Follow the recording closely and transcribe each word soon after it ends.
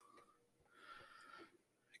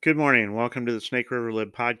Good morning. Welcome to the Snake River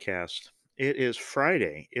Lib podcast. It is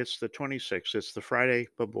Friday. It's the 26th. It's the Friday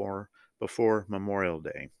before Memorial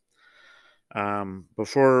Day.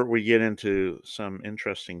 Before we get into some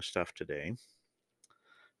interesting stuff today,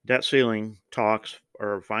 debt ceiling talks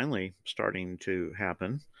are finally starting to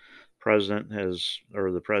happen.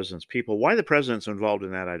 The president's people. Why the president's involved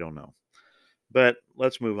in that, I don't know. But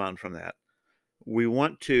let's move on from that. We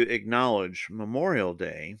want to acknowledge Memorial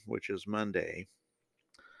Day, which is Monday.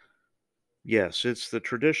 Yes, it's the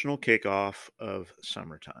traditional kickoff of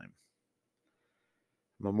summertime.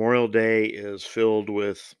 Memorial Day is filled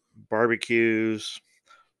with barbecues,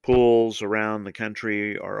 pools around the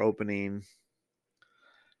country are opening,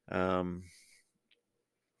 um,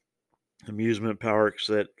 amusement parks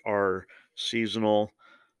that are seasonal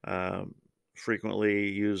um, frequently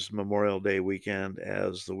use Memorial Day weekend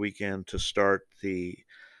as the weekend to start the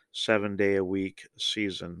 7-day-a-week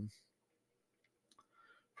season.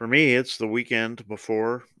 For me, it's the weekend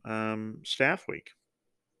before staff week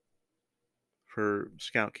for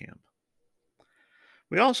scout camp.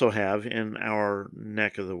 We also have in our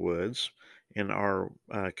neck of the woods, in our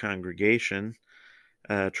congregation,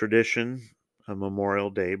 tradition, a Memorial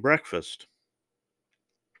Day breakfast,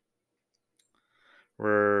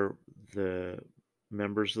 where the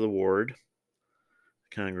members of the ward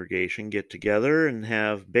congregation get together and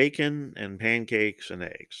have bacon and pancakes and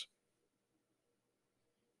eggs.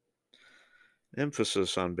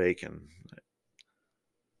 Emphasis on bacon.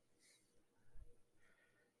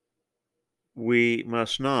 We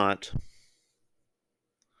must not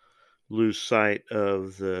lose sight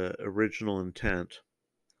of the original intent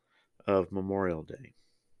of Memorial Day,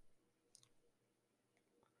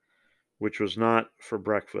 which was not for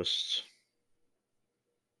breakfasts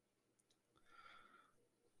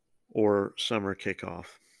or summer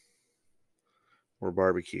kickoff or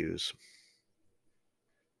barbecues.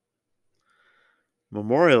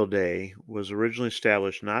 Memorial Day was originally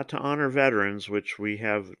established not to honor veterans, which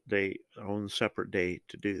they own a separate day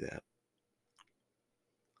to do that,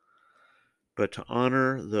 but to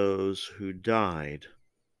honor those who died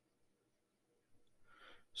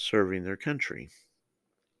serving their country.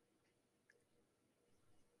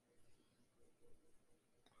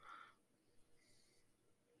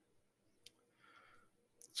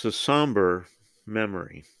 It's a somber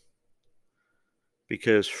memory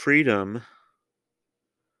because freedom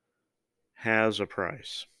has a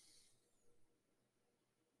price.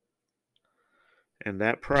 And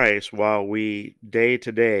that price, while we day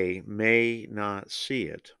to day may not see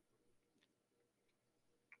it,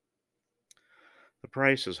 the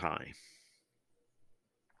price is high.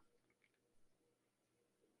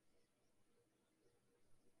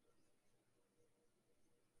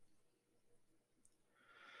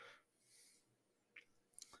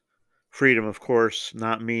 Freedom, of course,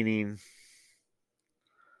 not meaning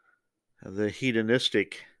the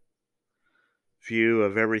hedonistic view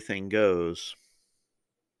of everything goes,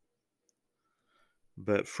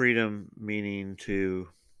 but freedom meaning to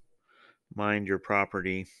mind your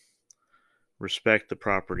property, respect the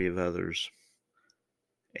property of others,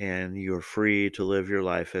 and you're free to live your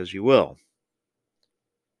life as you will.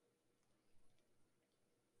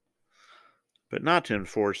 But not to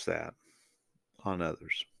enforce that on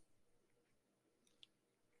others.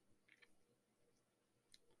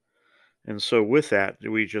 And so, with that,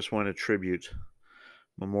 we just want to tribute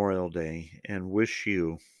Memorial Day and wish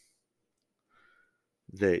you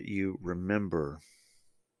that you remember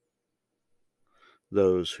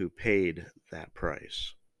those who paid that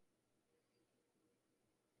price.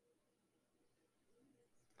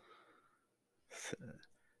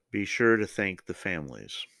 Be sure to thank the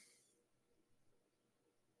families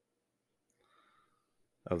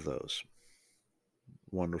of those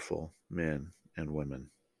wonderful men and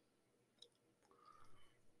women.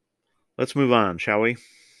 Let's move on, shall we?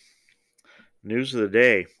 News of the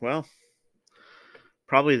day. Well,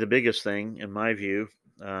 probably the biggest thing, in my view,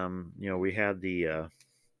 we had the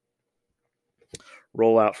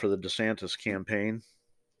rollout for the DeSantis campaign.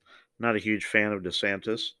 Not a huge fan of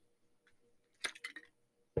DeSantis,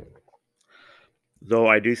 though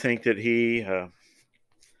I do think that he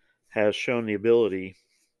has shown the ability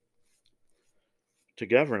to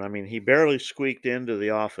govern. I mean, he barely squeaked into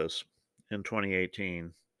the office in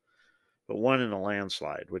 2018, but won in a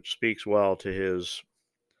landslide, which speaks well to his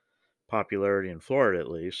popularity in Florida, at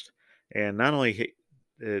least. And not only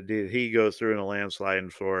did he go through in a landslide in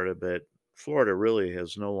Florida, but Florida really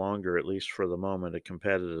is no longer, at least for the moment, a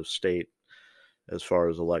competitive state as far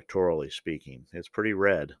as electorally speaking. It's pretty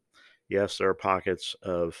red. Yes, there are pockets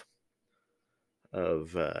of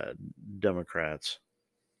Democrats,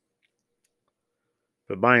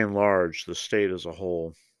 But by and large, the state as a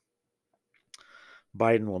whole,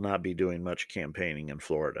 Biden will not be doing much campaigning in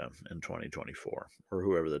Florida in 2024, or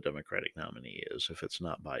whoever the Democratic nominee is, if it's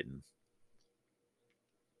not Biden.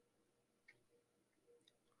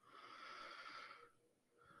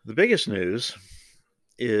 The biggest news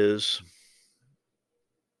is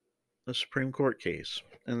the Supreme Court case,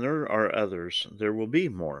 and there are others. There will be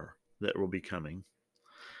more that will be coming.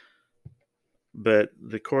 But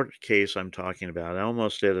the court case I'm talking about, I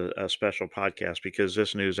almost did a special podcast because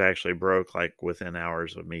this news actually broke like within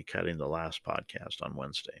hours of me cutting the last podcast on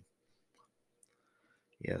Wednesday.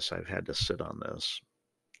 Yes, I've had to sit on this.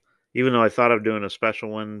 Even though I thought of doing a special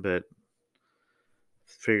one, but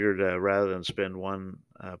figured rather than spend one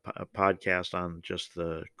podcast on just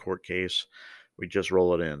the court case, we just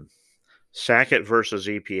roll it in. Sacket versus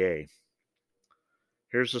EPA.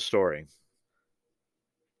 Here's the story.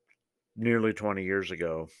 Nearly 20 years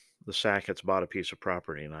ago, the Sackets bought a piece of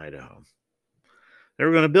property in Idaho. They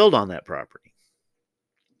were going to build on that property.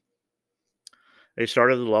 They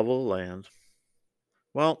started to level the land.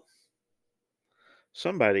 Well,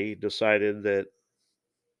 somebody decided that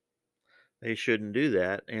they shouldn't do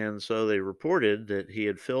that, and so they reported that he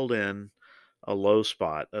had filled in a low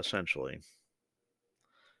spot, essentially.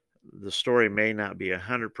 The story may not be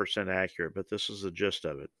 100% accurate, but this is the gist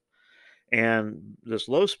of it. And this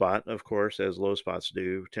low spot, of course, as low spots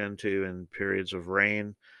do, tend to, in periods of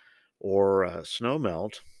rain or snow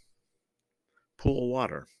melt, pool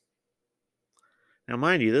water. Now,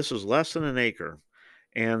 mind you, this is less than an acre,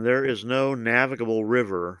 and there is no navigable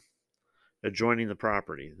river adjoining the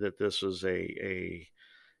property, that this is a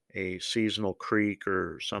seasonal creek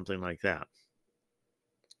or something like that,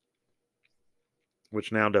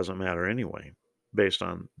 which now doesn't matter anyway, based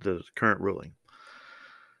on the current ruling.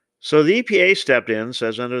 So the EPA stepped in,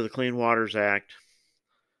 says under the Clean Waters Act,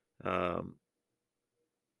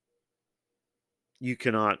 you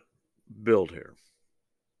cannot build here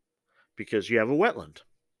because you have a wetland.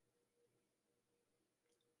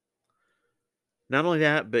 Not only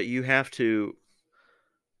that, but you have to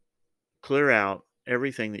clear out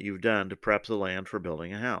everything that you've done to prep the land for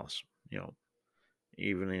building a house.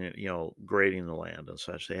 Even in, grading the land and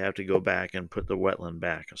such. They have to go back and put the wetland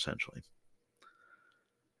back, essentially.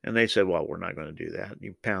 And they said, well, we're not going to do that.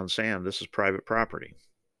 You pound sand. This is private property.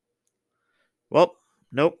 Well,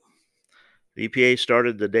 nope. The EPA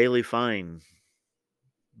started the daily fine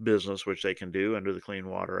business, which they can do under the Clean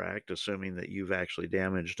Water Act, assuming that you've actually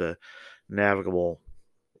damaged a navigable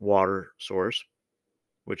water source,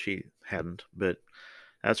 which he hadn't, but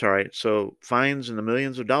that's all right. So fines in the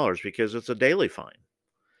millions of dollars because it's a daily fine.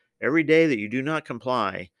 Every day that you do not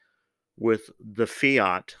comply with the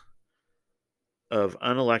fiat of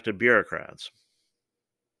unelected bureaucrats,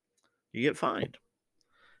 you get fined.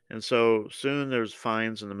 And so soon there's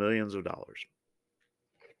fines in the millions of dollars.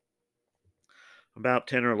 About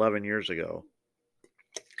 10 or 11 years ago,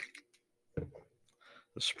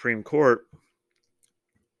 the Supreme Court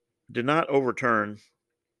did not overturn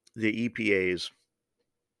the EPA's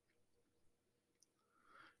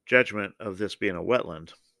judgment of this being a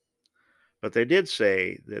wetland, but they did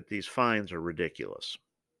say that these fines are ridiculous.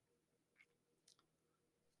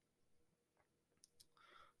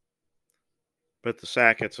 But the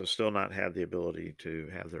Sackets have still not had the ability to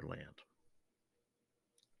have their land.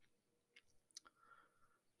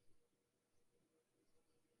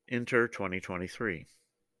 Enter 2023.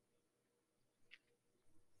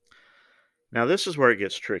 Now, this is where it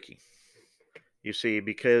gets tricky. You see,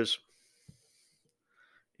 because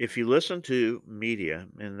if you listen to media,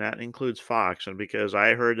 and that includes Fox, and because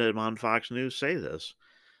I heard them on Fox News say this,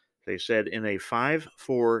 they said in a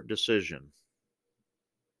 5-4 decision,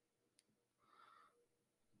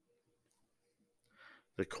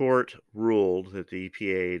 the court ruled that the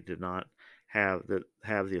EPA did not have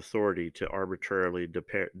the authority to arbitrarily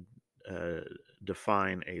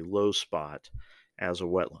define a low spot as a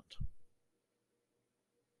wetland.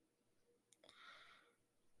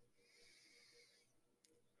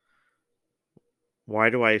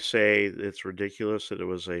 Why do I say it's ridiculous that it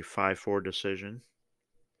was a 5-4 decision?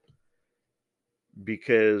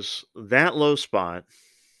 Because that low spot,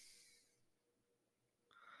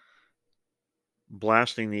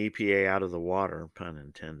 blasting the EPA out of the water, pun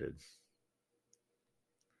intended,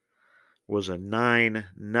 was a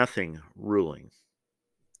 9-0 ruling.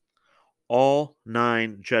 All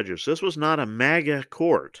 9 judges. This was not a MAGA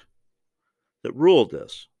court that ruled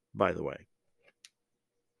this, by the way.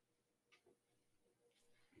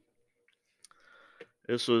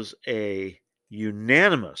 This was a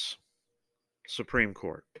unanimous Supreme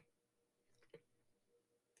Court.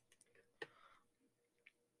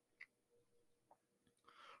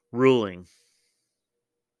 ruling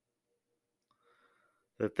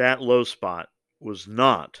that that low spot was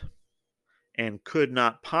not and could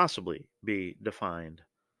not possibly be defined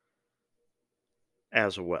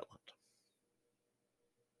as a wetland.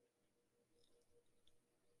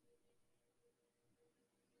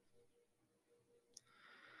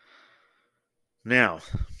 Now,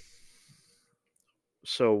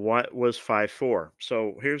 so what was 5-4?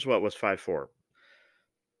 So here's what was 5-4.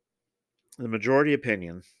 The majority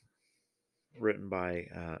opinion, written by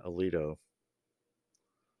Alito,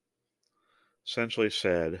 essentially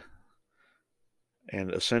said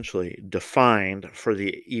and essentially defined for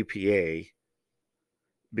the EPA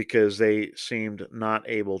because they seemed not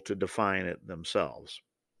able to define it themselves.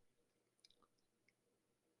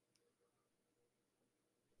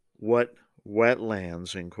 What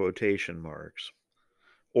wetlands, in quotation marks,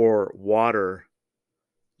 or water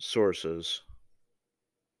sources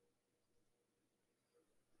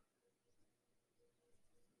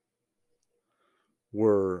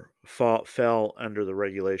fell under the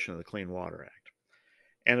regulation of the Clean Water Act.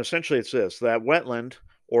 And essentially it's this: that wetland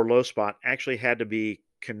or low spot actually had to be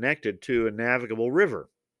connected to a navigable river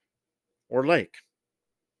or lake.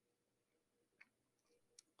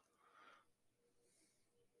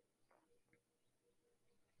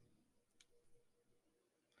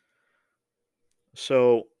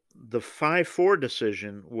 So the 5-4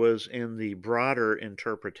 decision was in the broader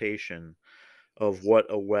interpretation of what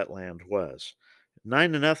a wetland was.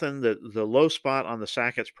 9-0, the low spot on the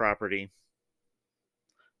Sackett's property,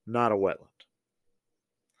 not a wetland,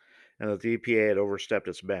 and that the EPA had overstepped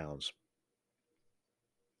its bounds.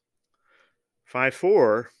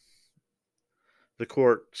 5-4, the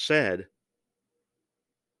court said,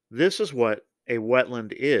 this is what a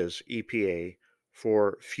wetland is, EPA,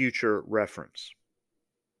 for future reference.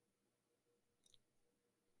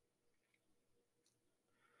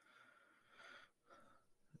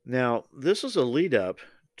 Now, this is a lead up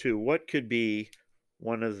to what could be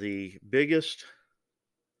one of the biggest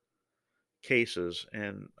cases,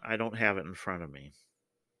 and I don't have it in front of me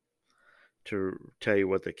to tell you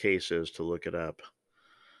what the case is to look it up.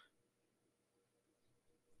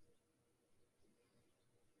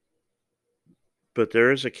 But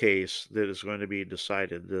there is a case that is going to be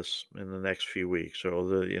decided this in the next few weeks. So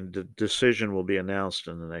the decision will be announced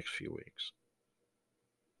in the next few weeks.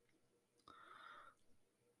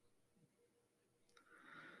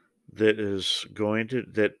 That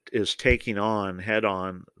is taking on head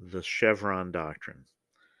on the Chevron doctrine.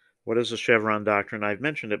 What is the Chevron doctrine? I've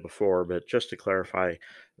mentioned it before, but just to clarify,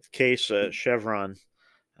 the case Chevron,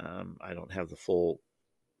 I don't have the full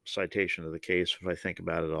citation of the case. If I think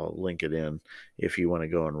about it, I'll link it in if you want to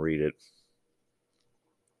go and read it.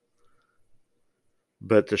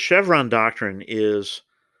 But the Chevron doctrine is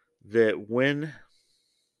that when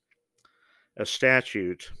a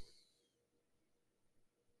statute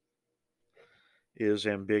is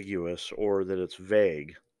ambiguous or that it's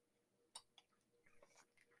vague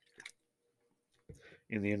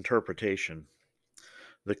in the interpretation,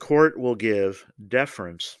 the court will give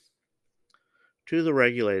deference to the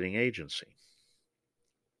regulating agency.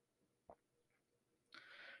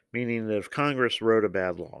 Meaning that if Congress wrote a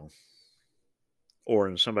bad law, or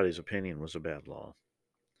in somebody's opinion was a bad law,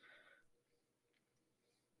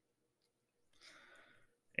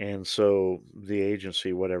 and so the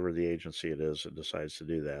agency, whatever the agency it is, it decides to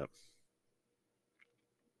do that,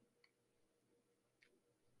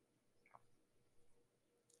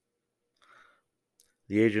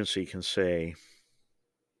 the agency can say,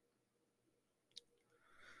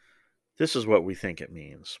 this is what we think it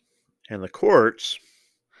means. And the courts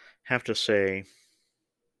have to say,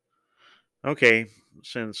 okay,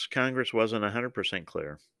 since Congress wasn't 100%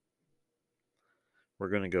 clear, we're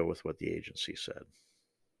going to go with what the agency said.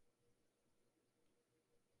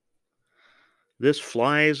 This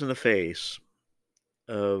flies in the face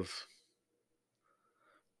of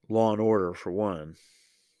law and order, for one,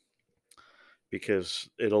 because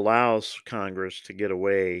it allows Congress to get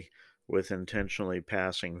away with intentionally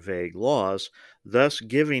passing vague laws, thus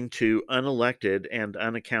giving to unelected and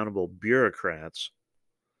unaccountable bureaucrats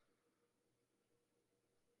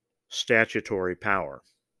statutory power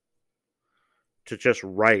to just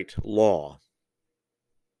write law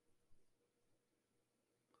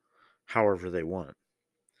however they want.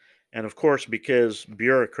 And of course, because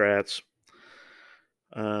bureaucrats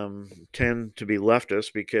tend to be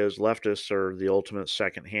leftists, because leftists are the ultimate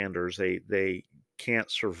second-handers, they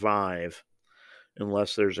can't survive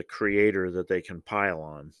unless there's a creator that they can pile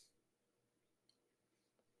on.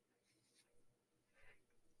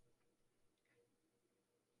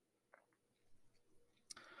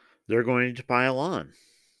 They're going to pile on.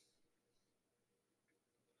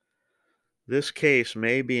 This case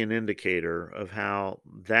may be an indicator of how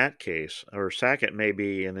that case, or Sacket may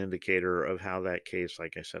be an indicator of how that case,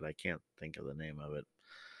 like I said, I can't think of the name of it.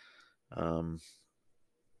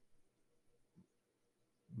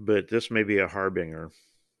 But this may be a harbinger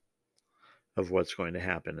of what's going to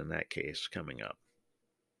happen in that case coming up.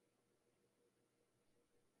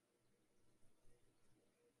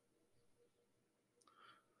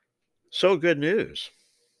 So good news,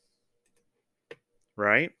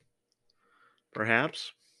 right?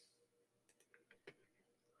 Perhaps.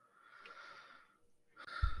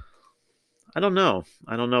 I don't know.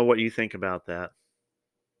 I don't know what you think about that.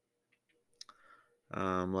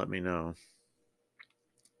 Let me know.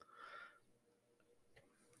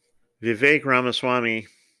 Vivek Ramaswamy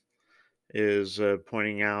is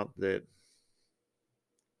pointing out that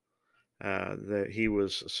he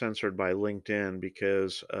was censored by LinkedIn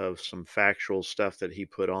because of some factual stuff that he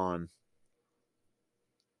put on.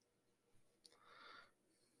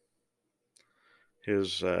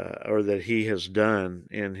 His or that he has done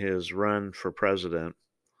in his run for president,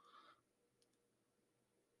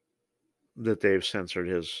 that they've censored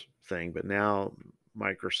his thing. But now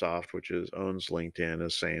Microsoft, which owns LinkedIn,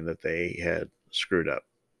 is saying that they had screwed up.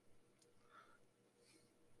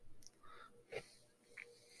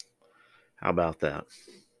 How about that?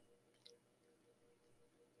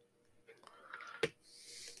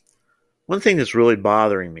 One thing that's really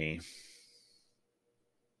bothering me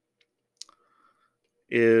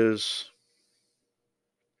is,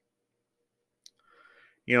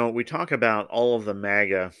 we talk about all of the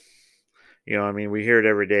MAGA. I mean, we hear it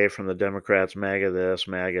every day from the Democrats: MAGA this,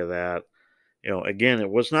 MAGA that. Again, it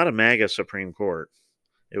was not a MAGA Supreme Court.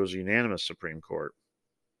 It was a unanimous Supreme Court.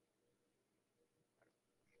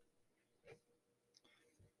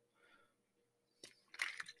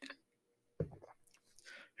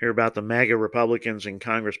 Hear about the MAGA Republicans in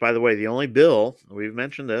Congress. By the way, the only bill, we've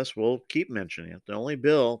mentioned this, we'll keep mentioning it, the only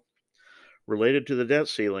bill related to the debt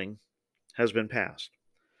ceiling has been passed.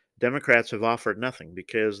 Democrats have offered nothing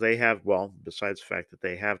because they have, well, besides the fact that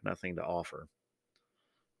they have nothing to offer.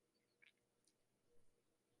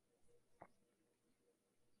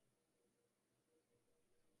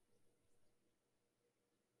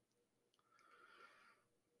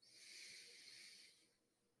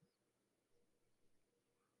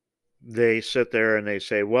 They sit there and they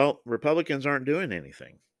say, well, Republicans aren't doing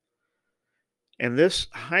anything. And this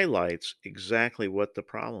highlights exactly what the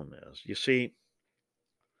problem is. You see,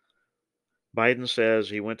 Biden says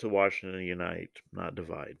he went to Washington to unite, not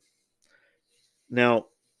divide. Now,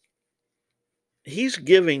 he's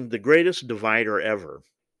giving the greatest divider ever,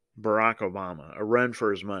 Barack Obama, a run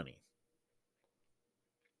for his money.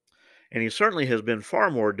 And he certainly has been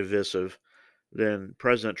far more divisive than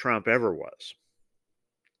President Trump ever was.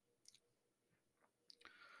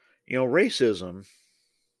 Racism,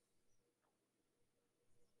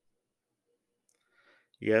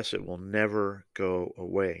 yes, it will never go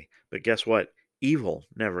away. But guess what? Evil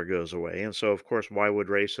never goes away. And so, of course, why would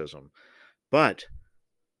racism? But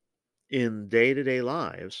in day-to-day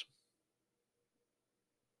lives,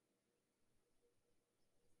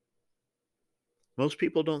 most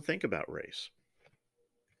people don't think about race.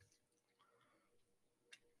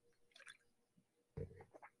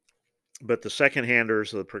 But the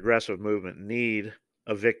second-handers of the progressive movement need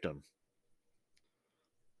a victim.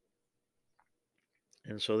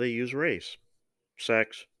 And so they use race,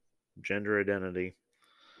 sex, gender identity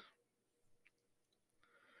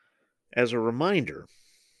as a reminder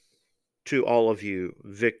to all of you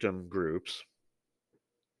victim groups.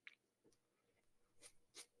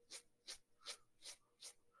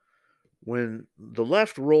 When the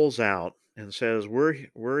left rolls out and says,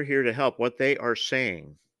 we're here to help, what they are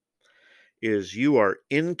saying is you are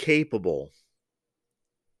incapable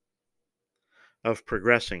of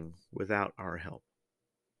progressing without our help.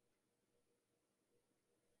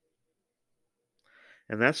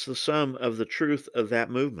 And that's the sum of the truth of that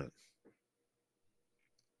movement.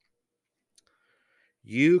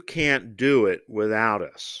 You can't do it without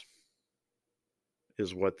us,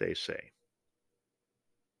 is what they say.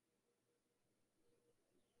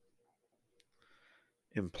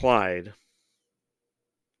 Implied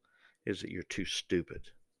is that you're too stupid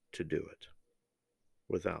to do it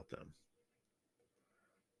without them.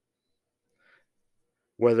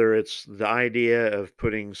 Whether it's the idea of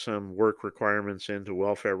putting some work requirements into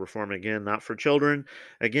welfare reform, again, not for children,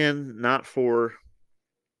 again, not for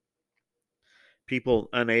people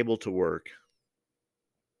unable to work,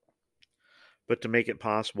 but to make it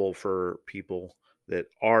possible for people that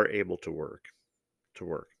are able to work to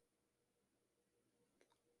work.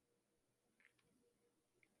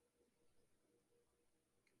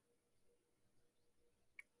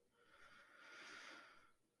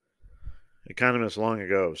 Economists long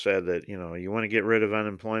ago said that, you want to get rid of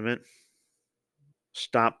unemployment,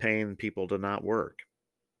 stop paying people to not work.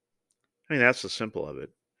 I mean, that's the simple of it.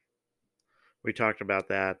 We talked about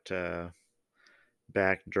that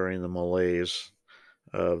back during the malaise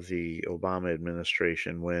of the Obama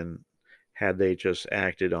administration, when had they just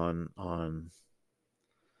acted on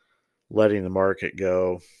letting the market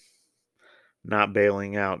go, not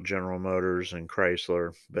bailing out General Motors and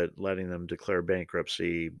Chrysler, but letting them declare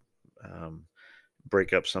bankruptcy, um,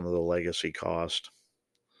 break up some of the legacy cost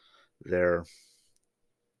there,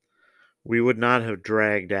 we would not have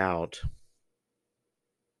dragged out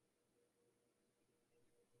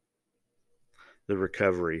the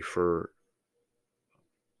recovery for,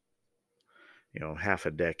 half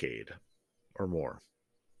a decade or more.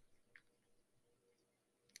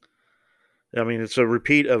 I mean, it's a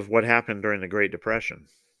repeat of what happened during the Great Depression.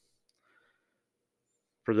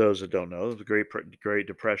 For those that don't know, the Great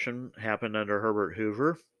Depression happened under Herbert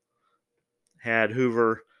Hoover. Had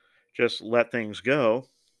Hoover just let things go,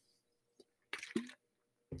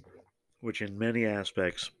 which in many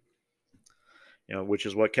aspects, which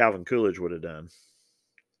is what Calvin Coolidge would have done.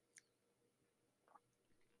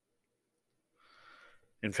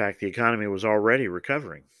 In fact, the economy was already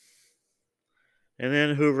recovering. And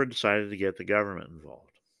then Hoover decided to get the government involved.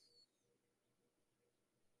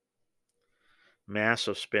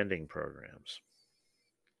 Massive spending programs,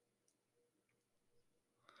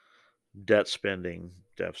 debt spending,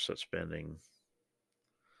 deficit spending,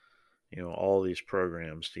 all these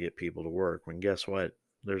programs to get people to work. When guess what?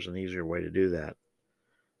 There's an easier way to do that.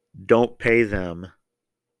 Don't pay them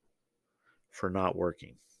for not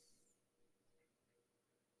working.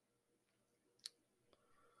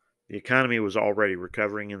 The economy was already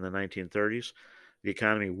recovering in the 1930s. The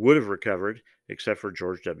economy would have recovered, except for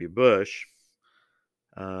George W. Bush,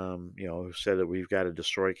 who said that we've got to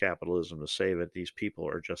destroy capitalism to save it. These people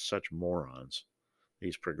are just such morons,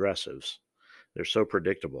 these progressives. They're so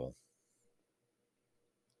predictable.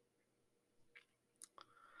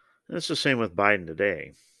 And it's the same with Biden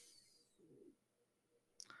today.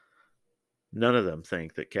 None of them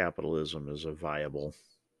think that capitalism is a viable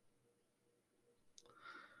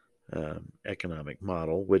economic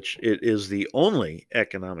model, which it is the only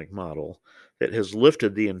economic model that has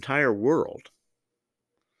lifted the entire world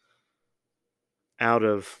out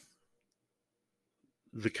of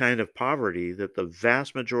the kind of poverty that the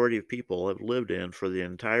vast majority of people have lived in for the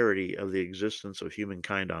entirety of the existence of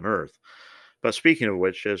humankind on Earth. But speaking of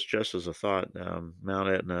which, just as a thought, Mount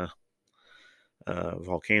Etna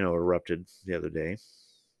volcano erupted the other day,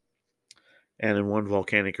 and in one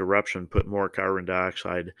volcanic eruption put more carbon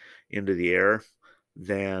dioxide into the air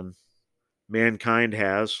than mankind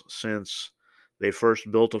has since they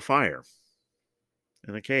first built a fire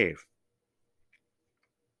in a cave.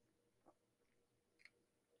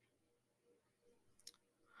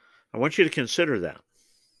 I want you to consider that.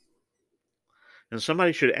 And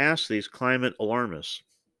somebody should ask these climate alarmists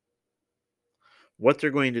what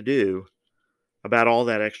they're going to do about all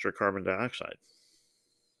that extra carbon dioxide.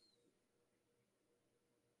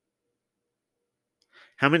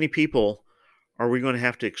 How many people are we going to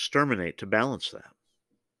have to exterminate to balance that?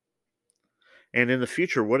 And in the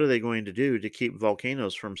future, what are they going to do to keep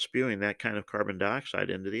volcanoes from spewing that kind of carbon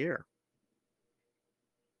dioxide into the air?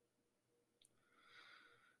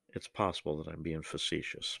 It's possible that I'm being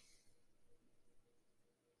facetious.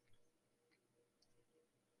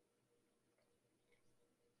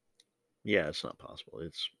 Yeah, it's not possible.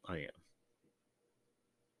 I am.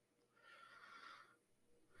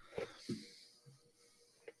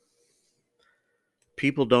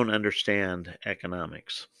 People don't understand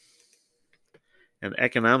economics. And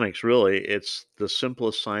economics, really, it's the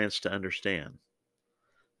simplest science to understand.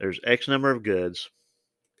 There's X number of goods,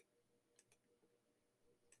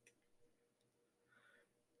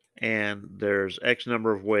 and there's X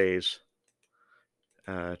number of ways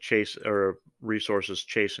chase or resources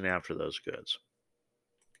chasing after those goods.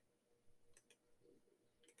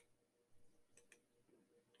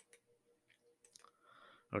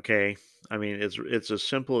 Okay, I mean it's as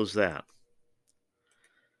simple as that.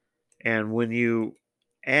 And when you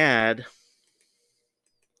add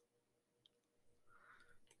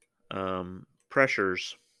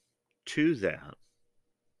pressures to that,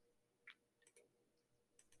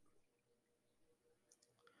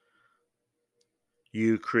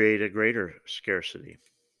 you create a greater scarcity.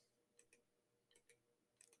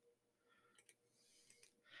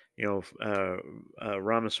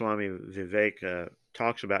 Ramaswamy Vivek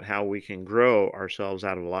talks about how we can grow ourselves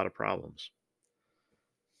out of a lot of problems.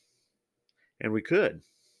 And we could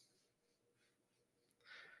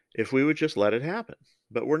if we would just let it happen.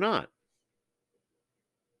 But we're not.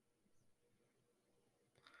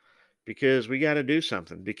 because we got to do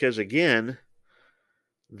something. Because again,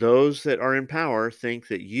 those that are in power think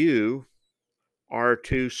that you are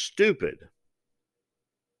too stupid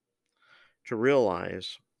to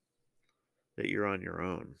realize that you're on your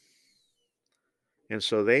own. And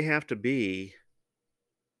so they have to be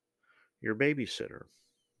your babysitter.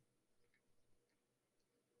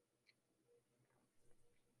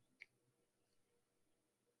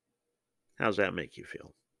 How's that make you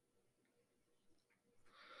feel?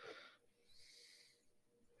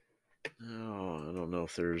 Oh, I don't know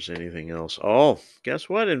if there's anything else. Oh, guess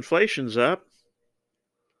what? Inflation's up.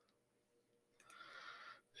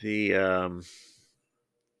 The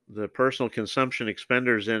the personal consumption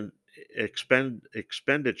expenditures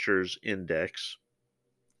index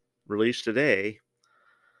released today.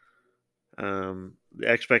 The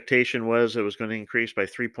expectation was it was going to increase by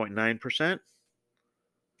 3.9%,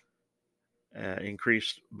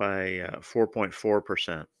 increased by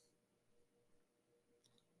 4.4%.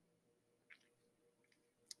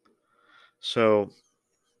 So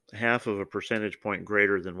half of a percentage point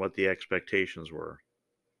greater than what the expectations were.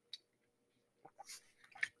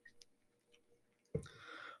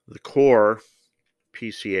 The core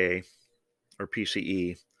PCA or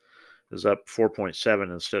PCE is up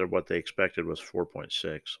 4.7 instead of what they expected was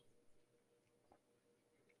 4.6.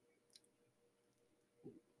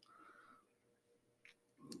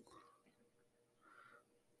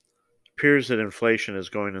 Appears that inflation is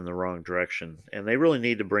going in the wrong direction, and they really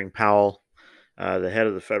need to bring Powell, the head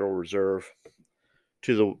of the Federal Reserve,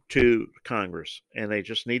 to Congress, and they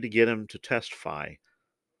just need to get him to testify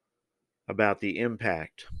about the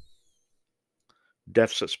impact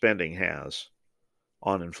deficit spending has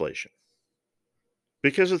on inflation.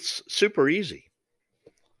 Because it's super easy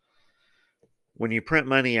when you print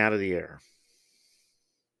money out of the air,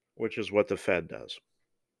 which is what the Fed does.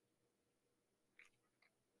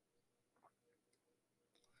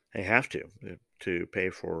 They have to pay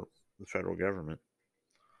for the federal government.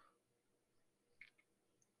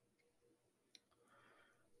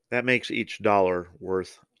 That makes each dollar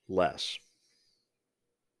worth less.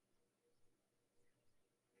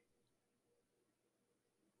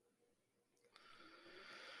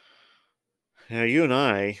 Now, you and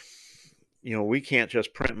I, we can't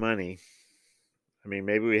just print money. I mean,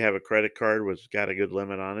 maybe we have a credit card that's got a good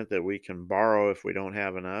limit on it that we can borrow if we don't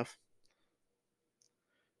have enough.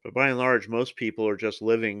 But by and large, most people are just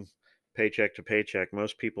living paycheck to paycheck.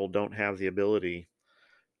 Most people don't have the ability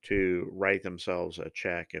to write themselves a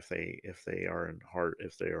check if they are in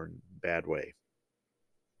bad way.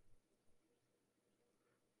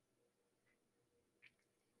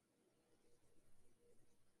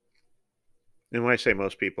 And when I say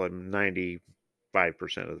most people, I'm 95%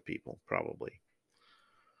 of the people probably.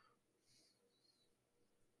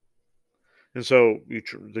 And so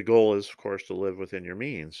the goal is, of course, to live within your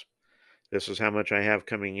means. This is how much I have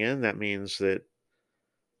coming in. That means that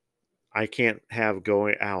I can't have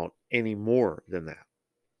going out any more than that.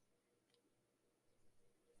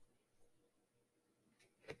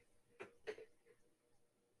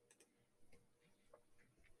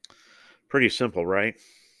 Pretty simple, right?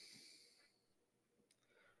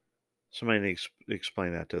 Somebody needs to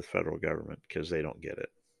explain that to the federal government because they don't get it.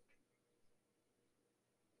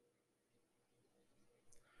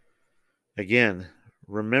 Again,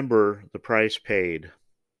 remember the price paid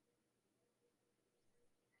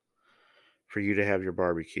for you to have your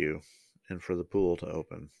barbecue and for the pool to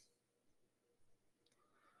open.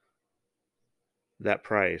 That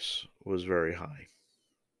price was very high.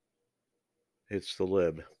 It's the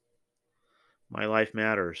lib. My life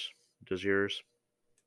matters. Does yours?